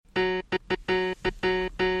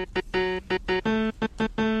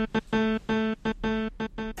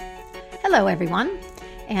Hello, everyone,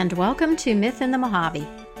 and welcome to Myth in the Mojave,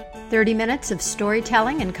 30 minutes of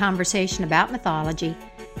storytelling and conversation about mythology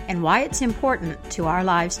and why it's important to our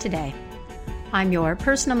lives today. I'm your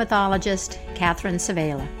personal mythologist, Catherine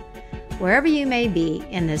Savela. Wherever you may be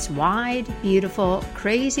in this wide, beautiful,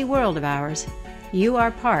 crazy world of ours, you are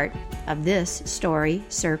part of this story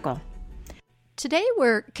circle. Today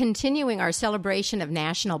we're continuing our celebration of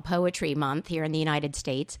National Poetry Month here in the United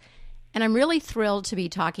States, and I'm really thrilled to be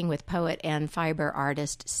talking with poet and fiber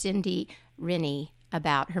artist Cindy Rinne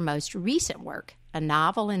about her most recent work, a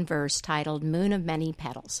novel in verse titled Moon of Many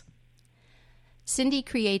Petals. Cindy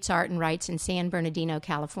creates art and writes in San Bernardino,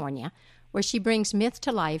 California, where she brings myth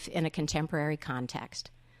to life in a contemporary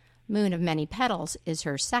context. Moon of Many Petals is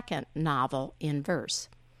her second novel in verse.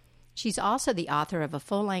 She's also the author of a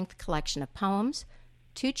full-length collection of poems,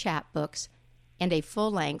 2 chapbooks, and a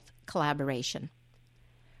full-length collaboration.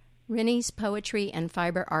 Rinne's poetry and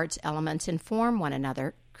fiber arts elements inform one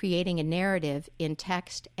another, creating a narrative in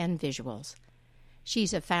text and visuals.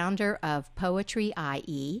 She's a founder of Poetry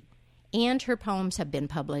IE, and her poems have been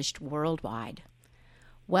published worldwide.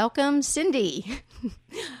 Welcome, Cindy.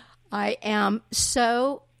 I am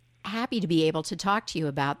so happy to be able to talk to you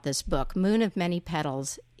about this book. Moon of Many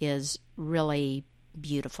Petals is really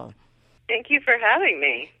beautiful. Thank you for having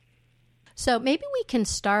me. So maybe we can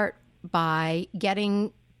start by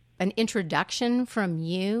getting an introduction from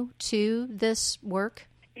you to this work?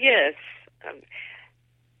 Yes.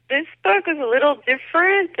 This book is a little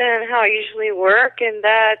different than how I usually work in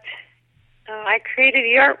that I created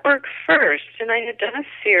the artwork first, and I had done a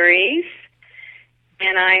series,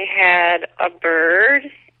 and I had a bird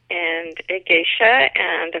and a geisha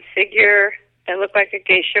and a figure that looked like a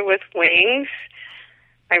geisha with wings.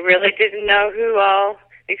 I really didn't know who all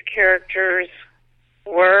these characters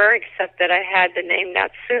were, except that I had the name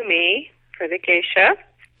Natsumi for the geisha.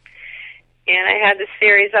 And I had the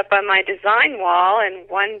series up on my design wall, and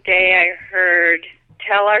one day I heard,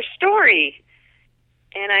 "Tell our story."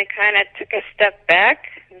 And I kind of took a step back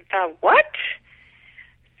and thought, what?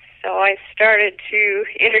 So I started to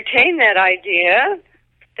entertain that idea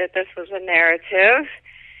that this was a narrative.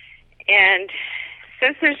 And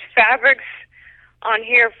since there's fabrics on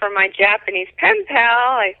here for my Japanese pen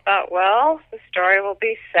pal, I thought, well, the story will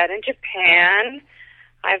be set in Japan.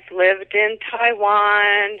 I've lived in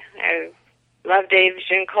Taiwan. I've loved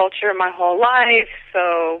Asian culture my whole life,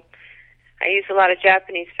 so I use a lot of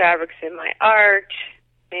Japanese fabrics in my art.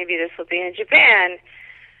 Maybe this will be in Japan.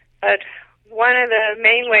 But one of the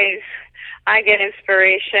main ways I get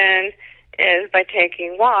inspiration is by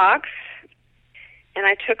taking walks. And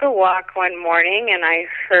I took a walk one morning and I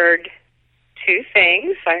heard 2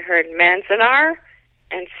 things. I heard Manzanar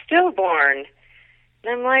and stillborn.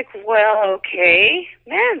 And I'm like, well, okay,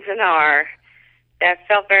 Manzanar. That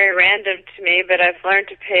felt very random to me, but I've learned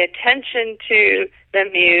to pay attention to the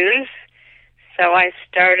muse. So I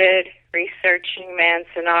started researching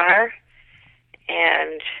Manzanar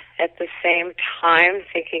and at the same time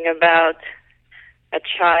thinking about a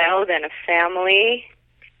child and a family.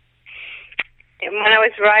 And when I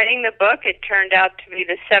was writing the book, it turned out to be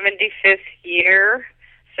the 75th year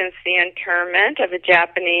since the internment of the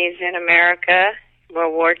Japanese in America,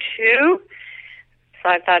 World War II. So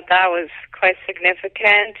I thought that was quite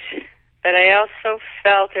significant. But I also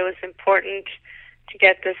felt it was important to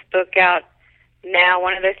get this book out now.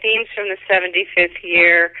 One of the themes from the 75th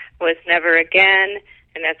year was never again,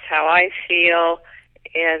 and that's how I feel.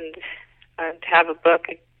 And to have a book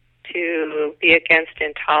to be against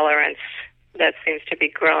intolerance that seems to be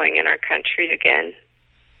growing in our country again.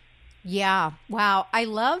 Yeah. Wow. I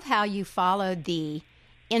love how you followed the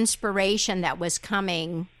inspiration that was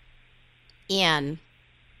coming in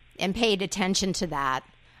and paid attention to that.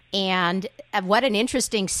 And what an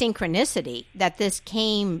interesting synchronicity that this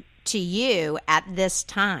came to you at this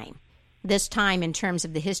time in terms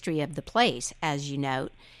of the history of the place, as you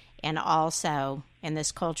note, and also in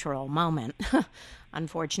this cultural moment,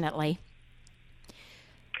 unfortunately.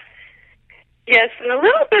 Yes, and a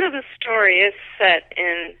little bit of the story is set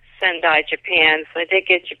in Sendai, Japan, so I did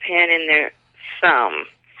get Japan in there some,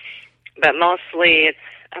 but mostly it's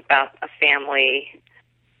about a family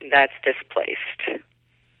that's displaced.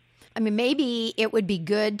 I mean, maybe it would be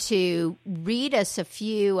good to read us a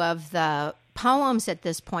few of the poems at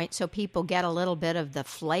this point so people get a little bit of the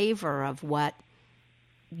flavor of what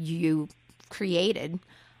you created.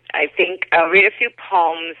 I think I'll read a few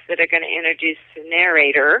poems that are going to introduce the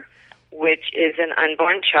narrator, which is an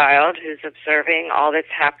unborn child who's observing all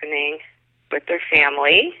that's happening with their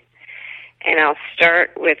family. And I'll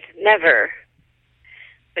start with Never.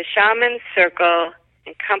 The shaman's circle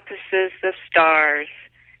encompasses the stars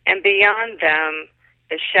and beyond them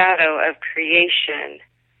the shadow of creation,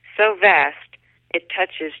 so vast it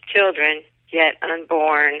touches children yet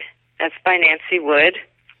unborn. That's by Nancy Wood.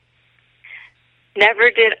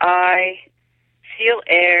 Never did I feel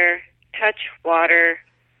air, touch water,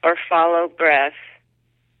 or follow breath.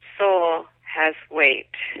 Soul has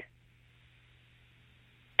weight.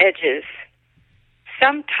 Edges.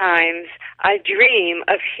 Sometimes I dream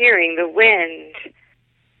of hearing the wind,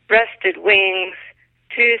 breasted wings,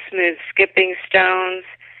 two smooth skipping stones,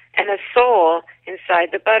 and a soul inside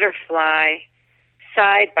the butterfly,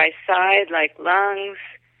 side by side like lungs.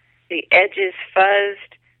 The edges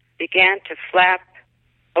fuzzed, began to flap,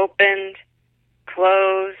 opened,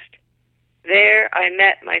 closed. There I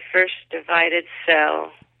met my first divided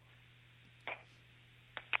cell.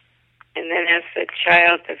 And then as the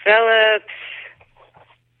child develops,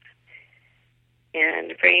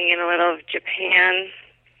 and bringing in a little of Japan,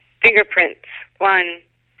 fingerprints.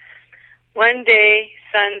 One day,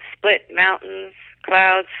 sun split mountains,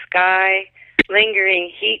 clouds, sky,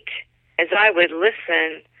 lingering heat, as I would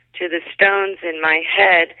listen to the stones in my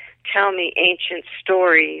head tell me ancient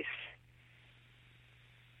stories.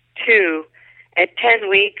 2, at 10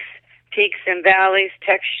 weeks, peaks and valleys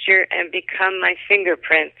texture and become my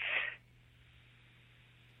fingerprints.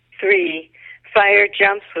 3, fire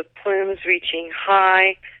jumps with plumes reaching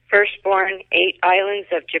high, firstborn 8 islands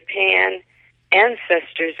of Japan,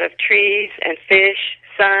 ancestors of trees and fish,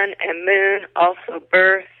 sun and moon also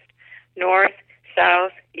birthed, north,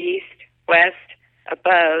 south, east, west,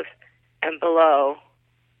 above, and below.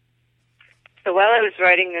 So while I was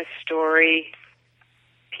writing this story,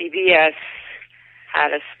 PBS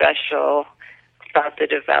had a special about the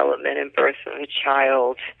development and birth of a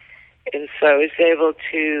child, and so I was able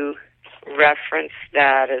to reference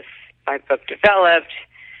that as my book developed,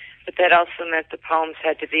 but that also meant the poems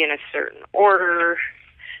had to be in a certain order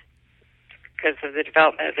because of the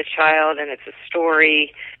development of the child, and it's a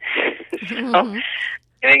story. So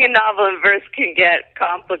doing a novel in verse can get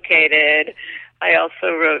complicated. I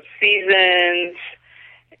also wrote seasons,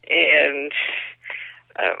 and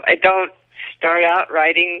I don't start out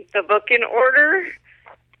writing the book in order.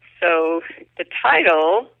 So the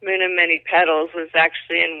title, Moon of Many Petals, was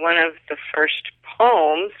actually in one of the first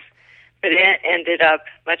poems, but it ended up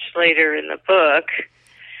much later in the book.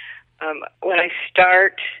 When I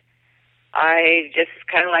start, I just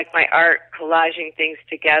kind of like my art, collaging things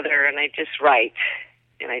together, and I just write.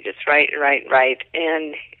 And I just write.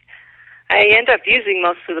 And I end up using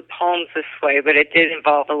most of the poems this way, but it did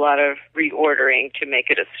involve a lot of reordering to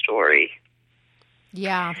make it a story.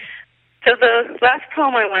 Yeah. So the last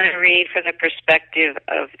poem I want to read from the perspective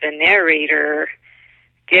of the narrator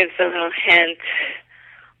gives a little hint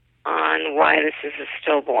on why this is a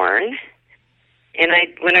stillborn. And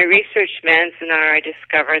when I researched Manzanar, I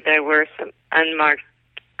discovered there were some unmarked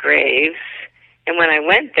graves. And when I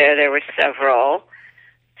went there, there were several.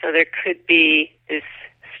 So there could be this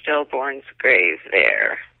stillborn's grave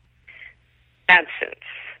there. Absence.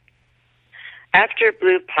 After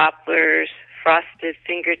blue poplars, frosted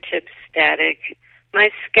fingertips static, my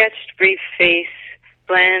sketched brief face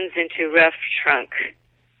blends into rough trunk.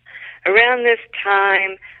 Around this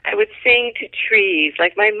time, I would sing to trees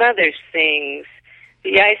like my mother sings.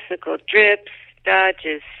 The icicle drips,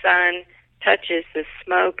 dodges sun, touches the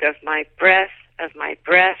smoke of my breath, of my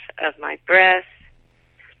breath, of my breath.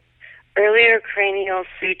 Earlier cranial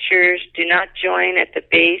sutures do not join at the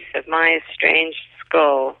base of my estranged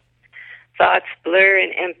skull. Thoughts blur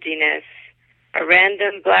in emptiness. A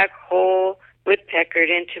random black hole woodpeckered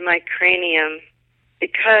into my cranium.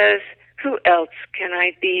 Because who else can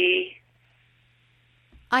I be?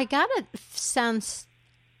 I got a sense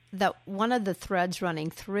that one of the threads running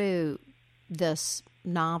through this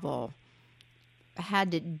novel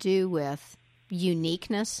had to do with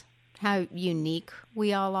uniqueness, how unique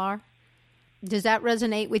we all are. Does that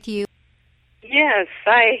resonate with you? Yes,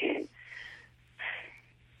 I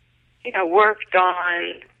worked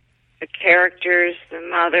on the characters, the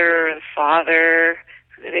mother, the father,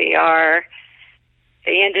 who they are.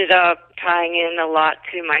 They ended up tying in a lot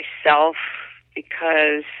to myself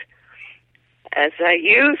because as a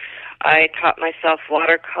youth, I taught myself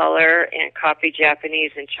watercolor and copied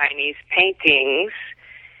Japanese and Chinese paintings.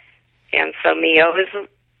 And so Mio is a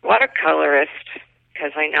watercolorist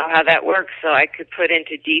because I know how that works, so I could put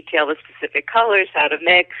into detail the specific colors, how to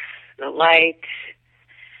mix, the light.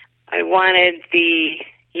 I wanted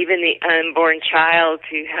even the unborn child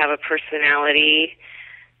to have a personality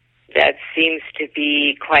that seems to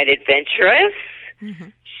be quite adventurous. Mm-hmm.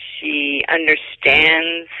 She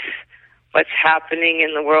understands what's happening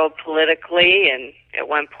in the world politically and at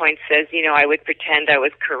one point says, I would pretend I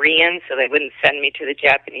was Korean so they wouldn't send me to the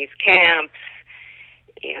Japanese camps.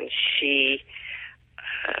 And she,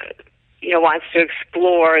 wants to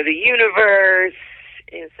explore the universe.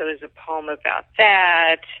 And so there's a poem about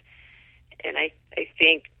that. And I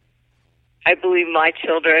believe my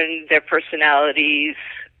children, their personalities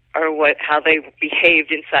are how they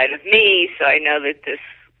behaved inside of me. So I know that this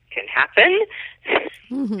can happen.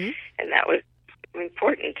 Mm-hmm. And that was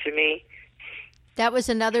important to me. That was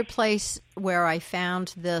another place where I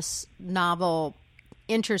found this novel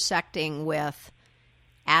intersecting with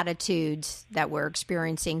attitudes that we're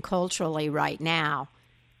experiencing culturally right now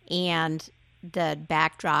and the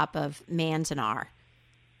backdrop of Manzanar.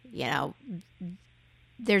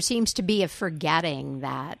 There seems to be a forgetting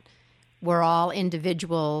that we're all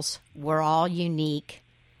individuals, we're all unique,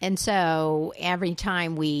 and so every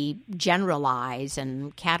time we generalize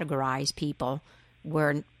and categorize people,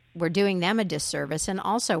 we're doing them a disservice, and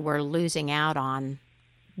also we're losing out on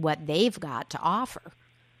what they've got to offer.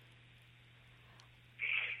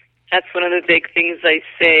 That's one of the big things I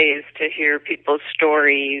say, is to hear people's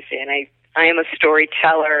stories, and I am a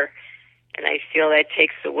storyteller, and I feel that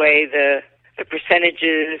takes away the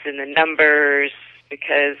percentages and the numbers,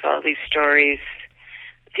 because all these stories,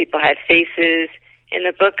 people had faces. In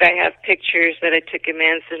the book, I have pictures that I took in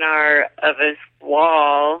Manzanar of a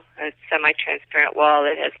wall, a semi-transparent wall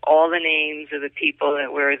that has all the names of the people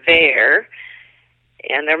that were there.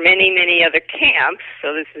 And there are many, many other camps,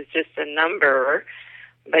 so this is just a number,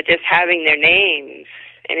 but just having their names.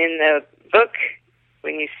 And in the book,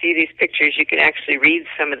 when you see these pictures, you can actually read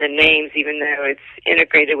some of the names, even though it's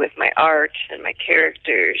integrated with my art and my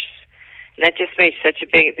characters. And that just made such a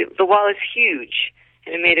big... The wall is huge,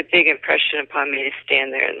 and it made a big impression upon me to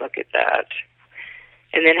stand there and look at that.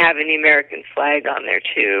 And then having the American flag on there,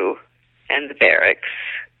 too, and the barracks,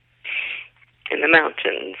 and the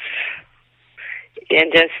mountains.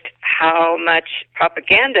 And just how much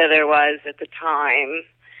propaganda there was at the time,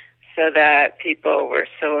 so that people were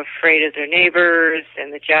so afraid of their neighbors,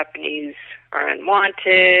 and the Japanese are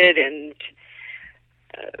unwanted, and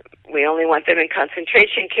we only want them in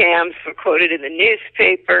concentration camps, were quoted in the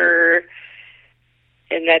newspaper,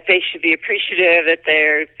 and that they should be appreciative that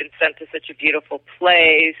they've been sent to such a beautiful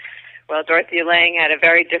place. Well, Dorothea Lange had a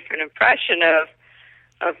very different impression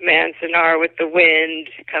of Manzanar, with the wind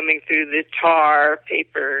coming through the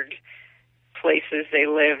tar-papered places they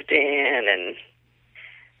lived in, and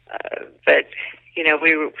but,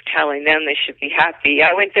 we were telling them they should be happy.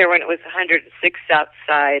 I went there when it was 106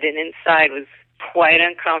 outside, and inside was quite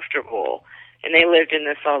uncomfortable. And they lived in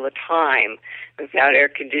this all the time without air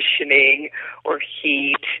conditioning or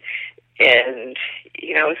heat. And,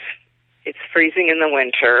 it's freezing in the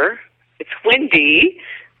winter. It's windy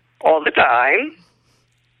all the time.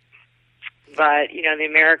 But, the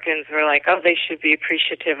Americans were like, oh, they should be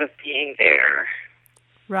appreciative of being there.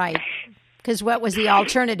 Right. Because what was the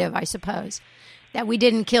alternative, I suppose? That we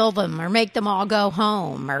didn't kill them or make them all go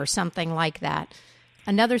home or something like that.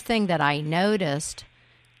 Another thing that I noticed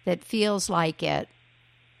that feels like it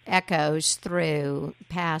echoes through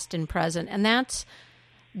past and present, and that's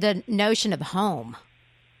the notion of home.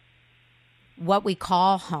 What we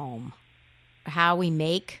call home, how we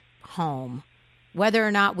make home, whether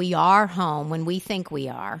or not we are home when we think we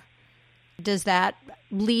are. Does that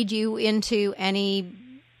lead you into any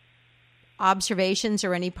observations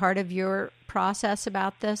or any part of your process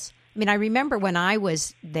about this? I mean, I remember when I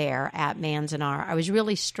was there at Manzanar, I was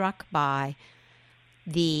really struck by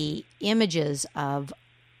the images of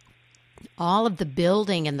all of the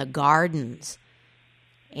building and the gardens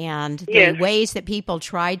and the ways that people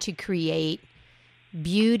tried to create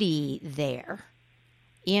beauty there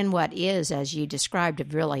in what is, as you described, a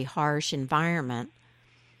really harsh environment.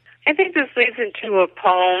 I think this leads into a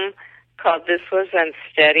poem called This Was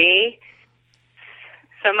Unsteady.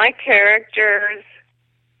 So my characters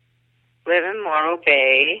live in Morro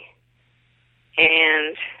Bay,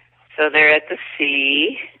 and so they're at the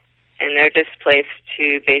sea, and they're displaced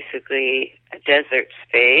to basically a desert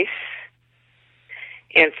space.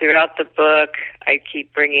 And throughout the book, I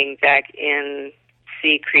keep bringing back in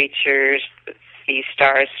sea creatures, sea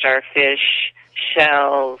stars, starfish,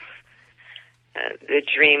 shells, the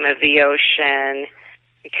dream of the ocean,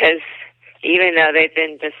 because even though they've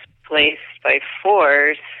been displaced by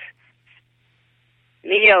force,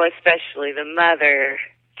 Mio, especially the mother,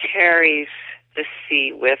 carries the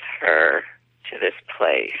sea with her to this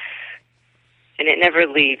place, and it never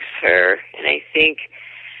leaves her. And I think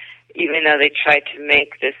even though they tried to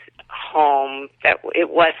make this home, that it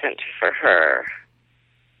wasn't for her.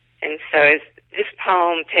 And so as this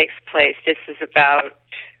poem takes place, this is about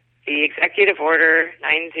the Executive Order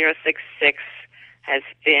 9066 has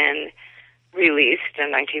been released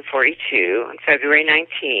in 1942 on February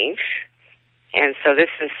 19th. And so this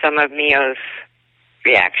is some of Mio's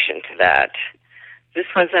reaction to that. This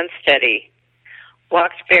was unsteady.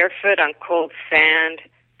 Walked barefoot on cold sand,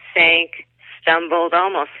 sank, stumbled,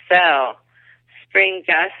 almost fell. Spring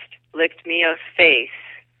dust licked Mio's face.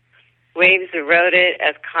 Waves eroded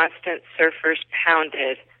as constant surfers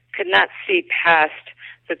pounded. Could not see past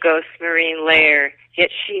the ghost marine layer, yet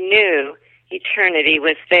she knew eternity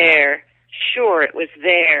was there. Sure, it was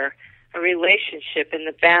there. A relationship in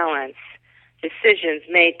the balance. Decisions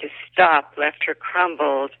made to stop left her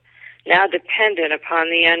crumbled, now dependent upon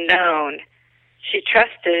the unknown. She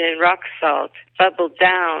trusted in rock salt, bubbled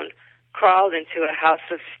down, crawled into a house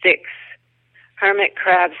of sticks. Hermit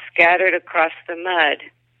crabs scattered across the mud,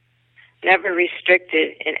 never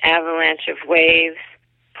restricted in avalanche of waves,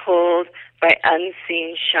 pulled by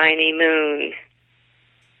unseen shiny moon.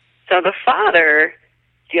 So the father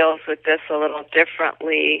deals with this a little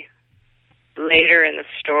differently later in the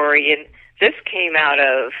story, and this came out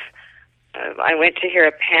of, I went to hear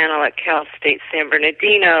a panel at Cal State San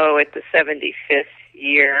Bernardino at the 75th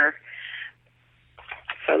year,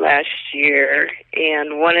 so last year,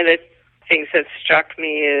 and one of the things that struck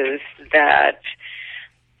me is that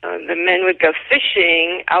the men would go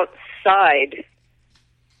fishing outside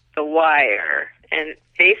the wire and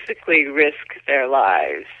basically risk their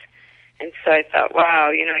lives. And so I thought,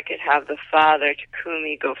 wow, I could have the father,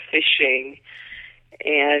 Takumi, go fishing,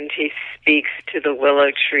 and he speaks to the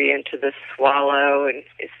willow tree and to the swallow, and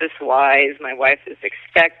is this wise? My wife is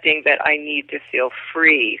expecting that I need to feel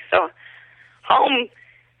free. So home,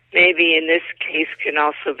 maybe in this case, can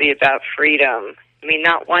also be about freedom. I mean,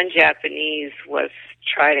 not one Japanese was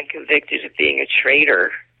tried and convicted of being a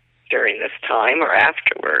traitor during this time or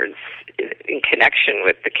afterwards in connection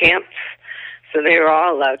with the camps. So they were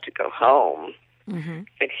all allowed to go home. Mm-hmm.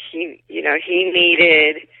 But he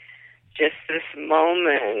needed just this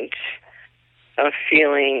moment of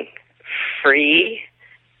feeling free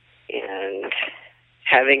and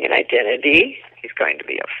having an identity. He's going to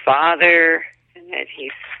be a father, and that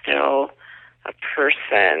he's still a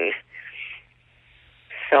person.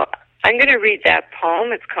 So I'm going to read that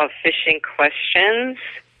poem. It's called Fishing Questions.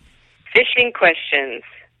 Fishing Questions.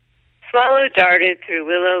 Swallow darted through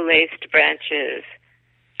willow-laced branches.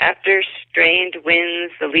 After strained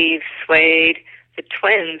winds, the leaves swayed. The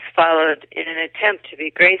twins followed in an attempt to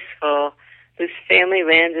be graceful, whose family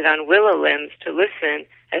landed on willow limbs to listen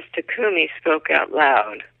as Takumi spoke out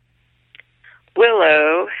loud.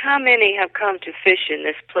 Willow, how many have come to fish in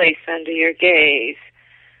this place under your gaze?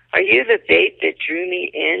 Are you the bait that drew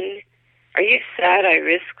me in? Are you sad I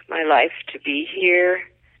risked my life to be here?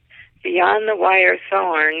 Beyond the wire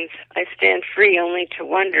thorns, I stand free only to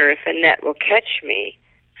wonder if a net will catch me.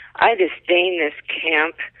 I disdain this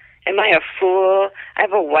camp. Am I a fool? I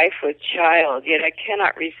have a wife with child, yet I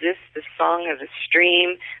cannot resist the song of the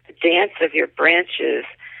stream, the dance of your branches,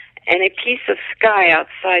 and a piece of sky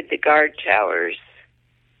outside the guard towers.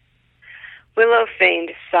 Willow feigned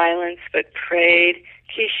silence but prayed,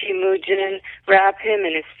 Kishimujin, wrap him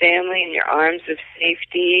and his family in your arms of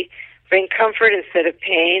safety. Bring comfort instead of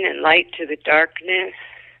pain and light to the darkness.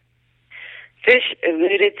 Fish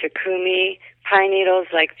eluded Takumi. Pine needles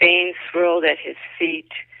like veins swirled at his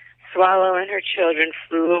feet. Swallow and her children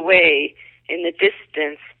flew away. In the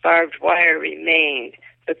distance, barbed wire remained,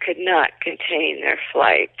 but could not contain their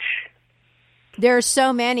flight. There are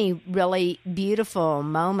so many really beautiful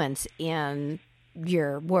moments in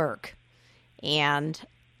your work. And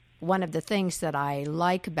one of the things that I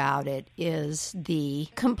like about it is the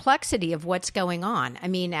complexity of what's going on. I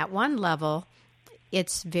mean, at one level,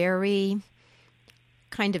 it's very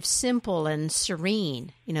kind of simple and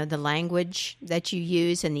serene, the language that you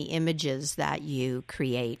use and the images that you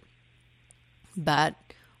create. But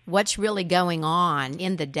what's really going on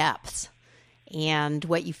in the depths and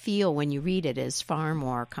what you feel when you read it is far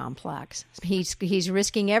more complex. He's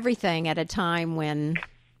risking everything at a time when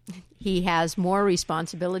he has more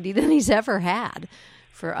responsibility than he's ever had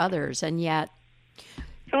for others, and yet...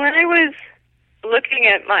 So when I was looking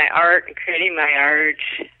at my art and creating my art,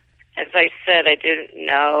 as I said, I didn't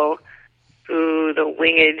know who the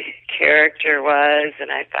winged character was,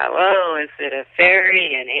 and I thought, well, is it a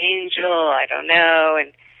fairy, an angel? I don't know.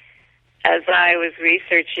 And as I was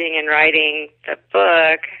researching and writing the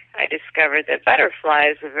book, I discovered that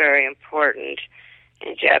butterflies are very important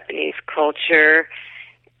in Japanese culture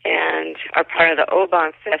and are part of the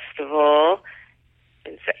Obon Festival.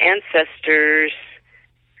 And so ancestors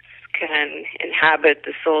can inhabit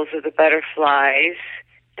the souls of the butterflies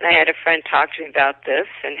And I had a friend talk to me about this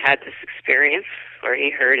and had this experience where he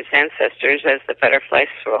heard his ancestors as the butterflies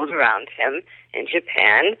swirled around him in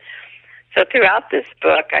Japan. So throughout this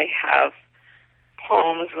book, I have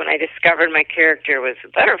poems. When I discovered my character was a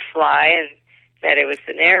butterfly and that it was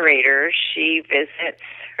the narrator, she visits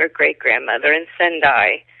her great-grandmother in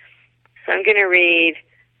Sendai. So I'm going to read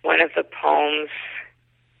one of the poems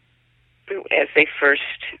as they first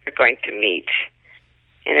are going to meet.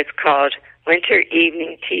 And it's called Winter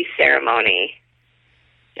Evening Tea Ceremony.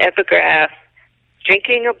 Epigraph: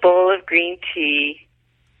 drinking a bowl of green tea,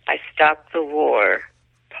 I stopped the war.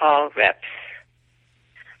 Paul Reps.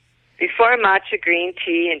 Before matcha green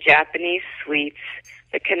tea and Japanese sweets,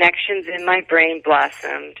 the connections in my brain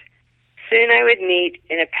blossomed. Soon I would meet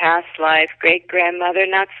in a past life great-grandmother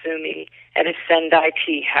Natsumi at a Sendai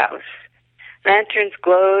tea house. Lanterns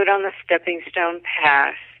glowed on the stepping stone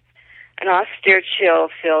path. An austere chill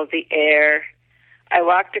filled the air. I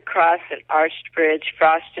walked across an arched bridge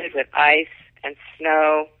frosted with ice and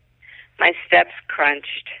snow. My steps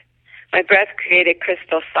crunched. My breath created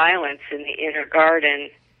crystal silence in the inner garden.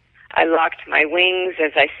 I locked my wings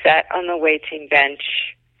as I sat on the waiting bench.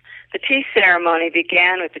 The tea ceremony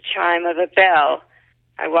began with the chime of a bell.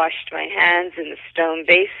 I washed my hands in the stone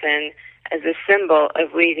basin as a symbol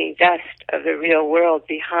of leaving dust of the real world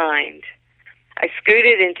behind. I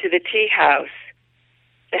scooted into the tea house.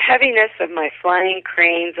 The heaviness of my flying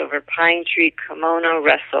cranes over pine tree kimono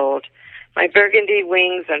wrestled. My burgundy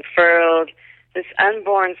wings unfurled. This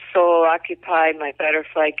unborn soul occupied my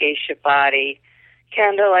butterfly geisha body.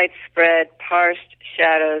 Candlelight spread parsed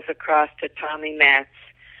shadows across tatami mats.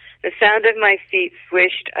 The sound of my feet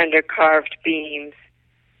swished under carved beams.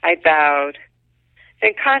 I bowed,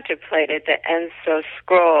 then contemplated the Enso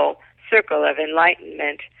scroll, circle of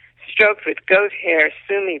enlightenment, stroked with goat hair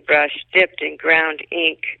sumi brush dipped in ground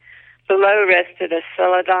ink. Below rested a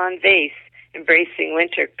celadon vase, embracing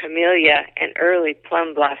winter camellia and early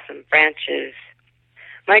plum blossom branches.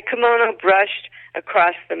 My kimono brushed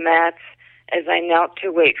across the mats as I knelt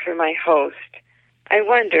to wait for my host. I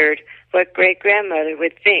wondered what great-grandmother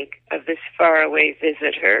would think of this faraway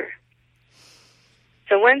visitor.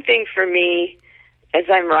 So one thing for me, as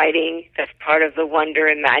I'm writing, that's part of the wonder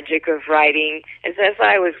and magic of writing, is as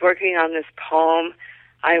I was working on this poem,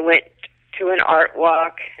 I went to an art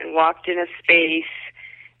walk and walked in a space,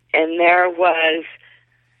 and there was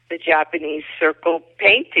the Japanese circle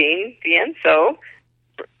painting, the Enso,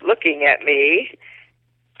 looking at me.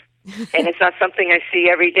 And it's not something I see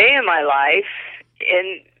every day in my life.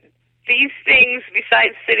 And these things,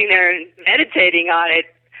 besides sitting there and meditating on it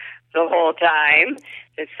the whole time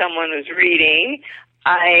that someone was reading,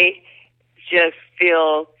 I just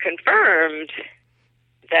feel confirmed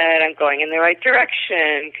that I'm going in the right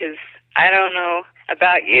direction. Because I don't know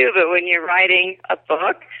about you, but when you're writing a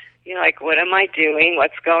book, you're like, what am I doing?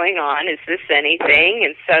 What's going on? Is this anything?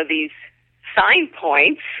 And so these sign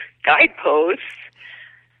points, guideposts,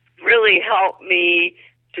 really help me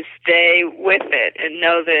to stay with it and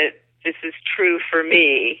know that this is true for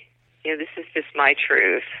me. You know, this is just my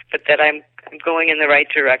truth, but that I'm going in the right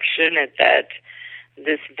direction and that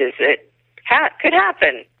this visit could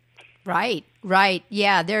happen. Right, right.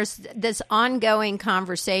 Yeah, there's this ongoing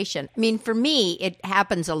conversation. I mean, for me, it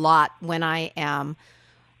happens a lot when I am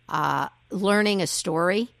learning a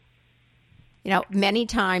story. You know, many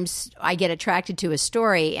times I get attracted to a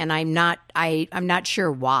story and I'm not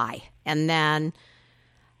sure why. And then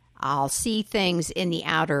I'll see things in the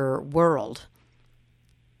outer world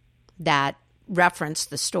that reference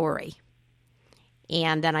the story.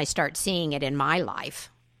 And then I start seeing it in my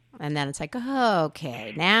life. And then it's like, oh,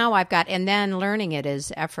 okay, now I've got, and then learning it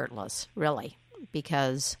is effortless, really,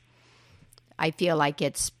 because I feel like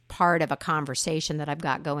it's part of a conversation that I've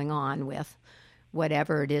got going on with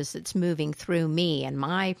whatever it is that's moving through me and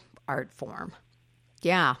my art form.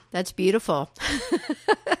 Yeah, that's beautiful.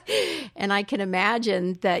 And I can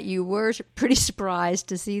imagine that you were pretty surprised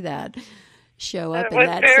to see that show up in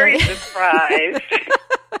that. I was very surprised.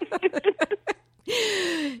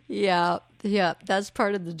 Yeah, that's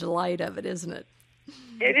part of the delight of it, isn't it?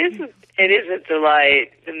 It is a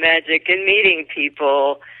delight, the magic in meeting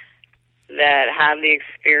people that have the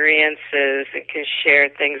experiences and can share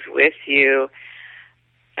things with you.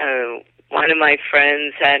 One of my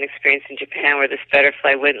friends had an experience in Japan where this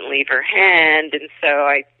butterfly wouldn't leave her hand, and so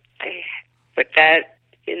I put that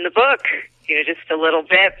in the book, just a little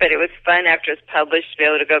bit, but it was fun after it was published to be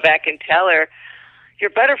able to go back and tell her, your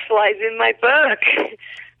butterfly's in my book,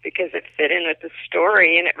 because it fit in with the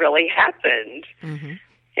story, and it really happened. Mm-hmm.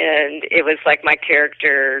 And it was like my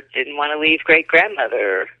character didn't want to leave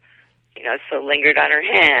great-grandmother, so lingered on her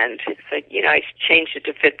hand. So, I changed it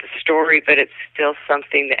to fit the story, but it's still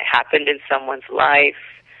something that happened in someone's life.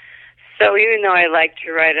 So even though I like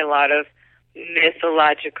to write a lot of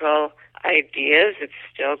mythological ideas, it's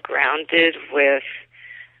still grounded with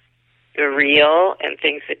the real and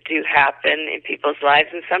things that do happen in people's lives.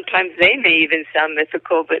 And sometimes they may even sound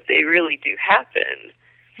mythical, but they really do happen.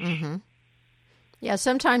 Mm-hmm. Yeah,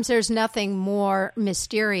 sometimes there's nothing more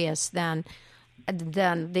mysterious than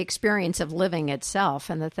the experience of living itself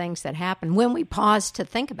and the things that happen when we pause to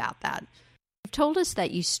think about that. You've told us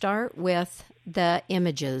that you start with the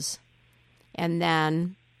images and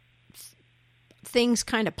then things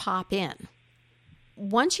kind of pop in.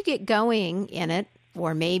 Once you get going in it,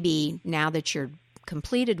 or maybe now that you're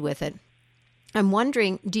completed with it, I'm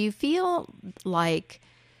wondering, do you feel like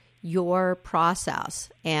your process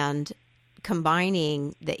and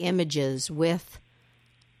combining the images with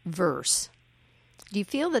verse, do you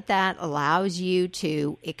feel that allows you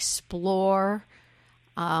to explore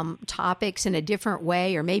topics in a different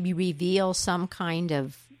way, or maybe reveal some kind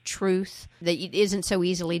of truth that isn't so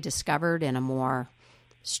easily discovered in a more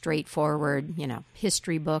straightforward,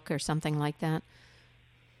 history book or something like that?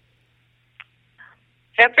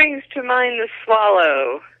 That brings to mind the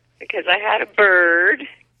swallow, because I had a bird,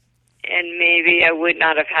 and maybe I would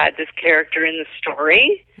not have had this character in the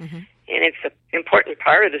story, and it's an important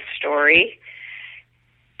part of the story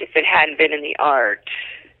if it hadn't been in the art.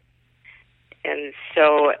 And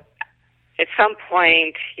so at some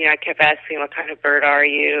point, I kept asking, what kind of bird are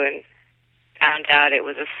you? And found out it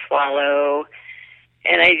was a swallow.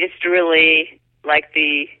 And I just really liked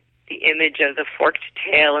the image of the forked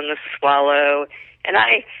tail and the swallow. And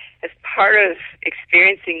as part of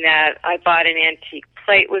experiencing that, I bought an antique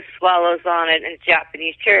plate with swallows on it and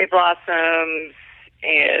Japanese cherry blossoms,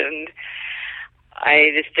 and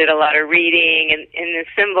I just did a lot of reading, and the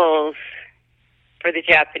symbols for the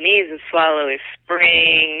Japanese, the swallow is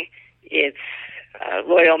spring, it's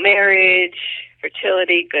loyal marriage,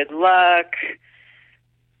 fertility, good luck.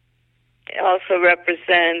 It also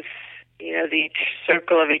represents, the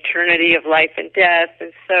circle of eternity of life and death,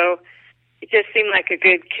 and so it just seemed like a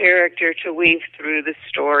good character to weave through the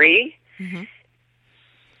story. Mm-hmm.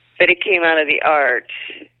 But it came out of the art.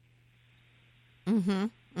 Mm-hmm.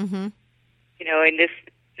 Mm-hmm. In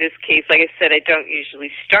this case, like I said, I don't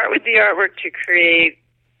usually start with the artwork to create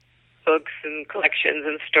books and collections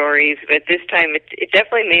and stories, but this time it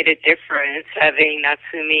definitely made a difference having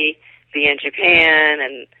Natsumi be in Japan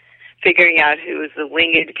and figuring out who was the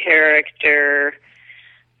winged character.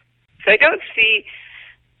 So I don't see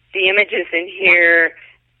the images in here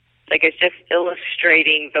like it's just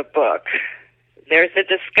illustrating the book. There's a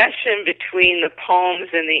discussion between the poems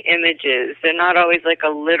and the images. They're not always like a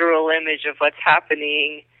literal image of what's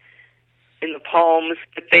happening in the poems,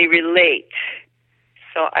 but they relate.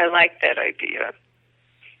 So I like that idea.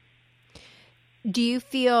 Do you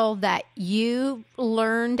feel that you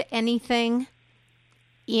learned anything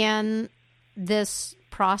in this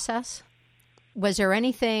process? Was there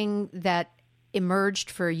anything that emerged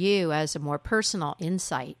for you as a more personal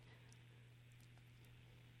insight?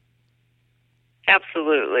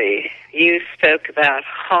 Absolutely. You spoke about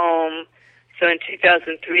home. So in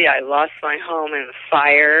 2003, I lost my home in a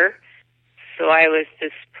fire. So I was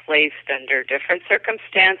displaced under different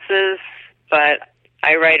circumstances, but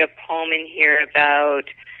I write a poem in here about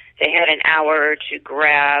they had an hour to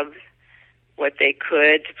grab what they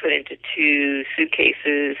could to put into 2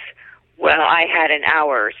 suitcases. Well, I had an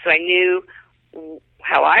hour, so I knew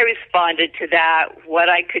how I responded to that, what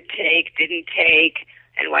I could take, didn't take,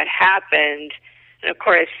 and what happened. And of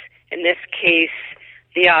course, in this case,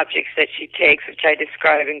 the objects that she takes, which I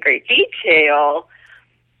describe in great detail,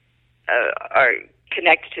 are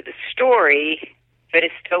connected to the story, but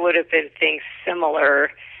it still would have been things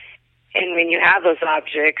similar. And when you have those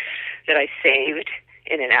objects that I saved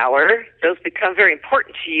in an hour, those become very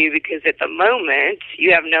important to you because at the moment,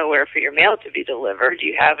 you have nowhere for your mail to be delivered.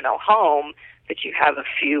 You have no home, but you have a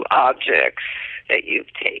few objects that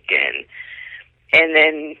you've taken. And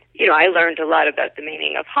then, I learned a lot about the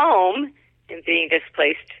meaning of home and being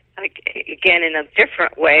displaced, again, in a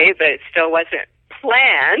different way, but it still wasn't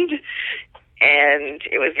planned, and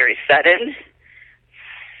it was very sudden.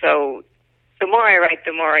 So the more I write,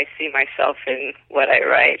 the more I see myself in what I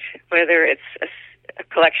write, whether it's a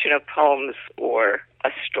collection of poems or a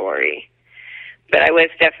story. But I was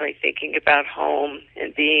definitely thinking about home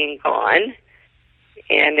and being gone.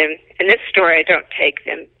 And in this story, I don't take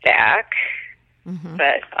them back,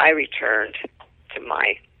 but I returned to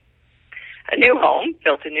a new home,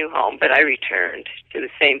 built a new home, but I returned to the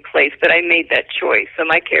same place. But I made that choice. So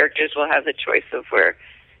my characters will have the choice of where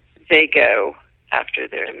they go after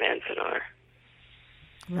they're in Manzanar.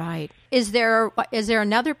 Right. Is there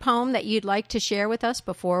another poem that you'd like to share with us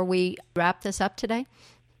before we wrap this up today?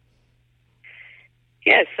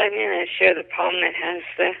 Yes, I'm going to share the poem that has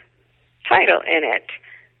the title in it,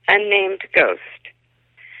 Unnamed Ghost.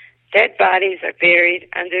 Dead bodies are buried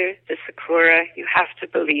under the sakura. You have to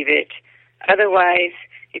believe it. Otherwise,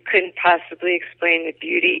 you couldn't possibly explain the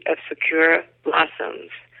beauty of sakura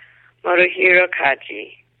blossoms. Motohiro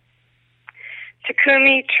Kaji.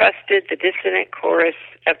 Takumi trusted the dissonant chorus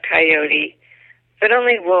of coyote, but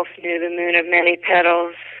only Wolf knew the moon of many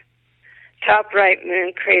petals. Top right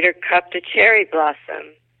moon crater cupped a cherry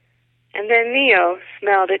blossom, and then Mio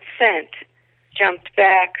smelled its scent, jumped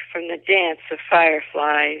back from the dance of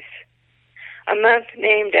fireflies. A month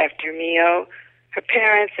named after Mio, her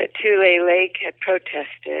parents at Tule Lake had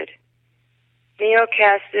protested. Mio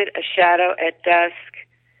casted a shadow at dusk.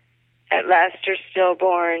 At last her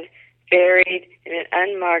stillborn, buried in an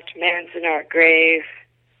unmarked Manzanar grave.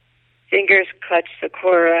 Fingers clutched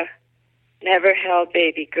sakura, never held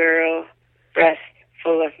baby girl, breast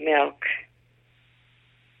full of milk.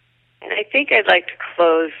 And I think I'd like to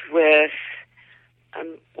close with,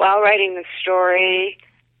 while writing the story,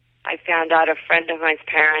 I found out a friend of mine's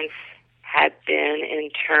parents had been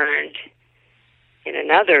interned in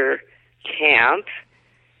another camp,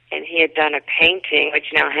 and he had done a painting,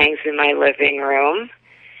 which now hangs in my living room.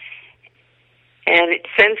 And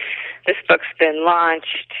since this book's been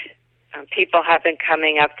launched, people have been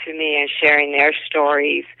coming up to me and sharing their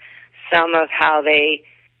stories, some of how they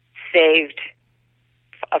saved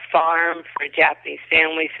a farm for a Japanese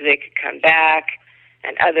family so they could come back,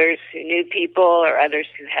 and others who knew people or others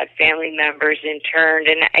who had family members interned.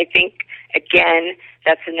 And I think, again,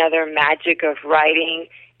 that's another magic of writing,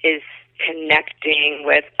 is connecting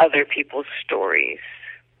with other people's stories.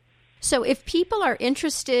 So if people are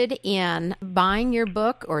interested in buying your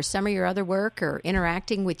book or some of your other work or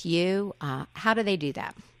interacting with you, how do they do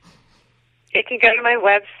that? They can go to my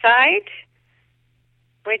website,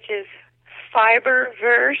 which is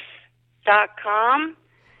fiberverse.com.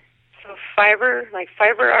 So fiber, like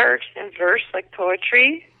fiber art, and verse, like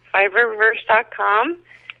poetry, fiberverse.com.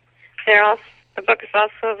 The book is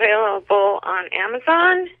also available on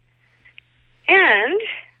Amazon, and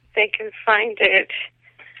they can find it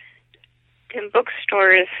in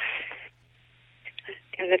bookstores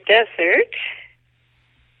in the desert,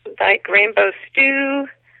 like Rainbow Stew,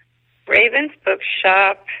 Raven's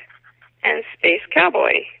Bookshop, and Space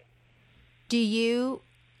Cowboy. Do you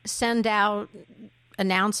send out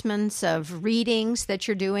announcements of readings that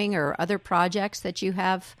you're doing or other projects that you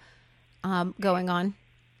have going on?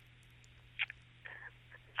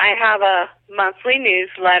 I have a monthly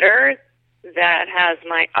newsletter that has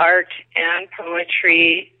my art and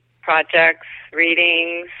poetry projects,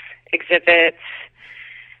 readings, exhibits.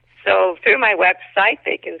 So through my website,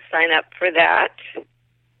 they can sign up for that.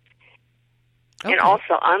 Okay. And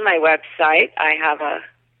also on my website, I have a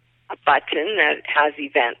button that has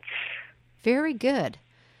events. Very good.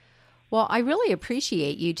 Well, I really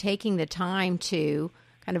appreciate you taking the time to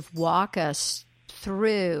kind of walk us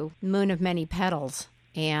through Moon of Many Petals,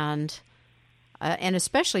 and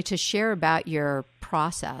especially to share about your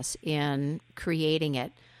process in creating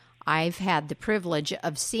it. I've had the privilege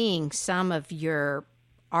of seeing some of your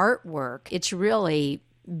artwork. It's really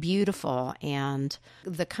beautiful, and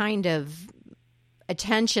the kind of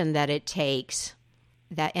attention that it takes,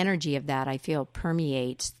 that energy of that, I feel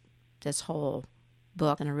permeates this whole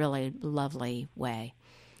book in a really lovely way.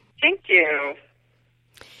 Thank you.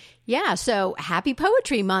 Yeah, so happy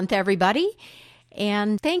Poetry Month, everybody.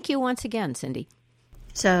 And thank you once again, Cindy.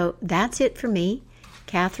 So that's it for me,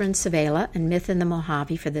 Catherine Savela, and Myth in the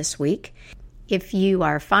Mojave for this week. If you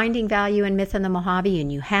are finding value in Myth in the Mojave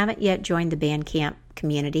and you haven't yet joined the Bandcamp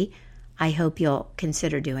community, I hope you'll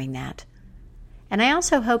consider doing that. And I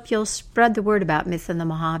also hope you'll spread the word about Myth in the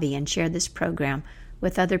Mojave and share this program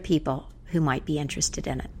with other people who might be interested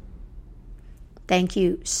in it. Thank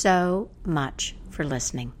you so much for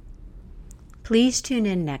listening. Please tune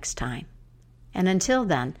in next time. And until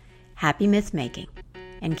then, happy myth making,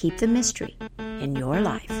 and keep the mystery in your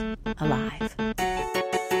life alive.